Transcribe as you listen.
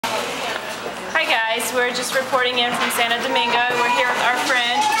Hi guys, we're just reporting in from Santo Domingo. We're here with our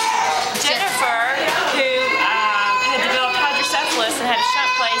friend Yenifer, who had developed hydrocephalus and had a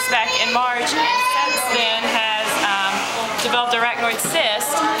shunt placed back in March, and since then has developed arachnoid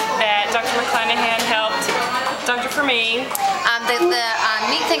cyst that Dr. McClanahan helped Dr. Fermin. The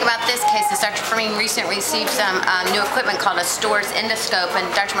neat thing about this case is Dr. Fermin recently received some new equipment called a Storz endoscope, and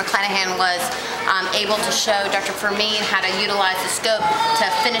Dr. McClanahan was able to show Dr. Fermin how to utilize the scope to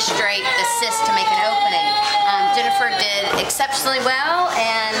fenestrate the cyst to make an opening. Yenifer did exceptionally well,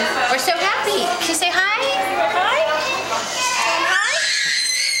 and we're so happy. Can you say hi?